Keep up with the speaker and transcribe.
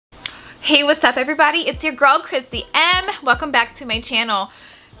Hey, what's up everybody? It's your girl Chrissy M. Welcome back to my channel.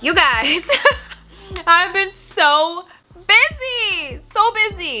 You guys, I've been so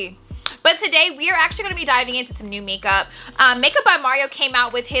busy. But today we are actually going to be diving into some new makeup. Makeup by Mario came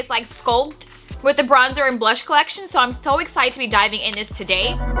out with his like Sculpt with the bronzer and blush collection, so I'm so excited to be diving in this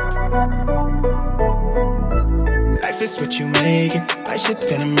today. Life is what you make it. My shit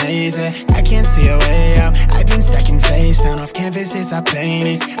been amazing. I can't see a way out. I've been stacking face down off canvases I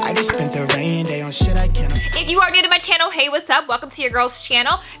painted. I just spent the rain day on shit I can't. If you are new to my channel, hey, what's up? Welcome to your girl's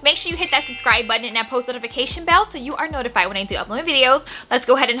channel. Make sure you hit that subscribe button and that post notification bell so you are notified when I do upload videos. Let's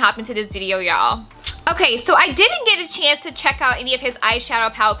go ahead and hop into this video, y'all. Okay, so I didn't get a chance to check out any of his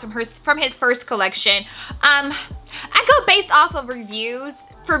eyeshadow palettes from his first collection. I go based off of reviews.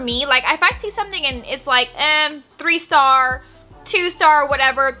 For me, like if I see something and it's like 3-star, 2-star,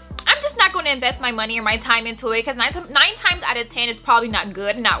 whatever, I'm just not going to invest my money or my time into it because 9 times out of 10 it's probably not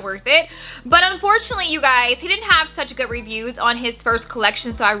good and not worth it. But unfortunately, you guys, he didn't have such good reviews on his first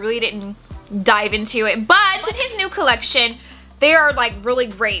collection, so I really didn't dive into it. But in his new collection, they are like really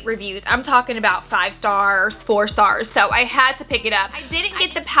great reviews. I'm talking about 5 stars, 4 stars. So I had to pick it up. I didn't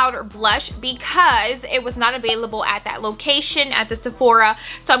get the powder blush because it was not available at that location at the Sephora.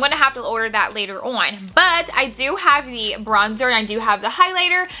 So I'm going to have to order that later on. But I do have the bronzer and I do have the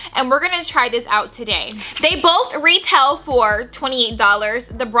highlighter. And we're going to try this out today. They both retail for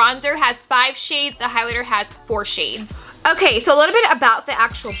 $28. The bronzer has 5 shades. The highlighter has 4 shades. Okay, so a little bit about the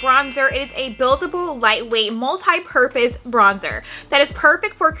actual bronzer. It is a buildable, lightweight, multi-purpose bronzer that is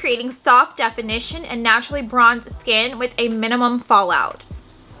perfect for creating soft definition and naturally bronzed skin with a minimum fallout.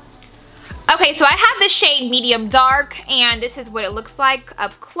 Okay, so I have the shade medium dark, and this is what it looks like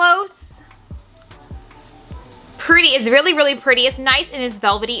up close. Pretty. It's really, really pretty. It's nice and it's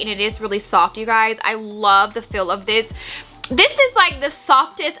velvety, and it is really soft, you guys. I love the feel of this. This is like the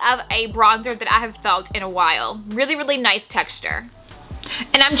softest of a bronzer that I have felt in a while. Really, really nice texture.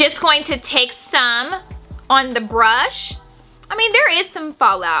 And I'm just going to take some on the brush. I mean, there is some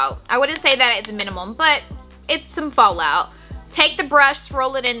fallout. I wouldn't say that it's minimum, but it's some fallout. Take the brush,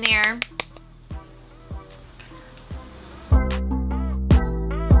 swirl it in there.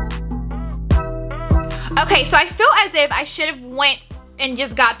 Okay, so I feel as if I should have went and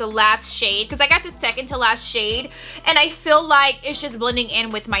just got the last shade because I got the second to last shade and I feel like it's just blending in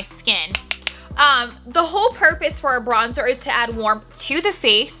with my skin. The whole purpose for a bronzer is to add warmth to the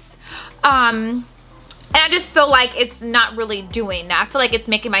face, and I just feel like it's not really doing that. I feel like it's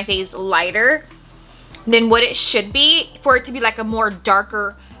making my face lighter than what it should be for it to be like a more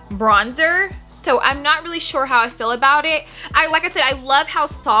darker bronzer. So I'm not really sure how I feel about it. Like I said, I love how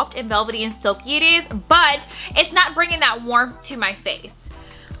soft and velvety and silky it is, but it's not bringing that warmth to my face.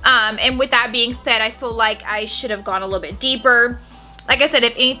 And with that being said, I feel like I should have gone a little bit deeper. Like I said,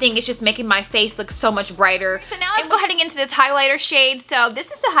 if anything, it's just making my face look so much brighter. So now let's go ahead and get into this highlighter shade. So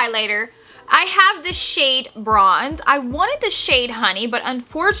this is the highlighter. I have the shade Bronze. I wanted the shade Honey, but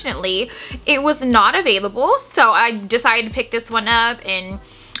unfortunately, it was not available. So I decided to pick this one up, and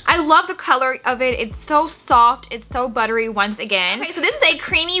I love the color of it. It's so soft. It's so buttery once again. Okay, so this is a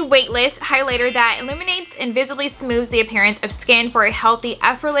creamy, weightless highlighter that illuminates and visibly smooths the appearance of skin for a healthy,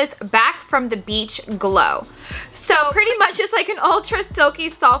 effortless, back from the beach glow. So pretty much just like an ultra silky,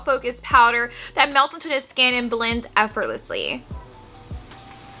 soft focused powder that melts into the skin and blends effortlessly.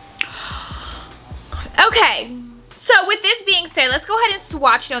 Okay, so with this being said, let's go ahead and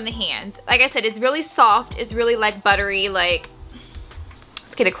swatch it on the hands. Like I said, it's really soft. It's really like buttery, like...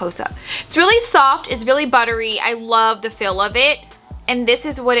 Let's get a close-up. It's really soft. It's really buttery. I love the feel of it. And this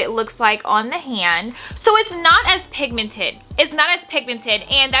is what it looks like on the hand. So it's not as pigmented. It's not as pigmented.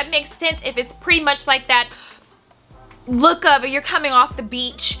 And that makes sense if it's pretty much like that look of you're coming off the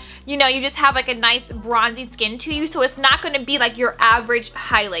beach. You know, you just have like a nice bronzy skin to you. So it's not going to be like your average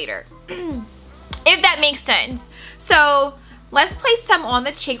highlighter. If that makes sense. So let's place some on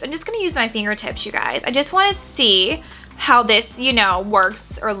the cheeks. I'm just going to use my fingertips, you guys. I just want to see how this, you know,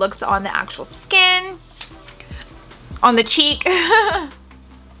 works or looks on the actual skin, on the cheek. Okay,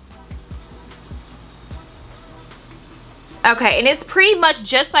 and it's pretty much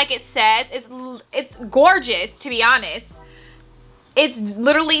just like it says. It's gorgeous, to be honest. It's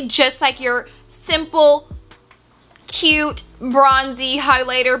literally just like your simple, cute, bronzy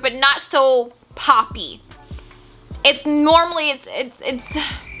highlighter, but not so poppy. It's normally,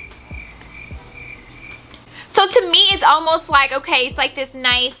 so to me, it's almost like, okay, it's like this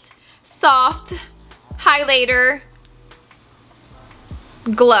nice, soft highlighter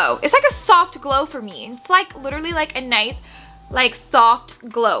glow. It's like a soft glow for me. It's like literally like a nice like soft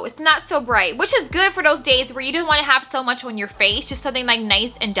glow. It's not so bright, which is good for those days where you don't want to have so much on your face, just something like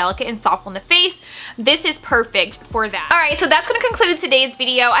nice and delicate and soft on the face. This is perfect for that. All right, so that's going to conclude today's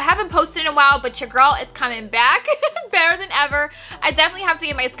video. I haven't posted in a while, but your girl is coming back better than ever. I definitely have to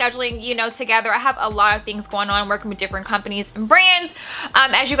get my scheduling, you know, together. I have a lot of things going on, working with different companies and brands.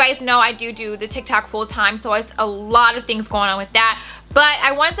 As you guys know, I do the TikTok full time, so it's a lot of things going on with that. But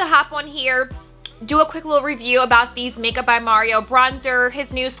I wanted to hop on here, do a quick little review about these Makeup by Mario bronzer, his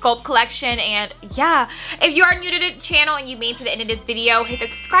new Sculpt collection, and yeah. If you are new to the channel and you made it to the end of this video, hit the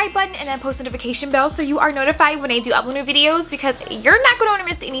subscribe button and then post notification bell so you are notified when I do upload new videos, because you're not going to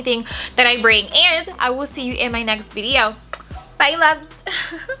miss anything that I bring. And I will see you in my next video. Bye, loves.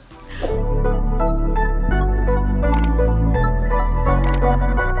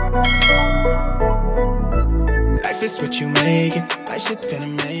 Life is what you make it. Life shit been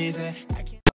amazing.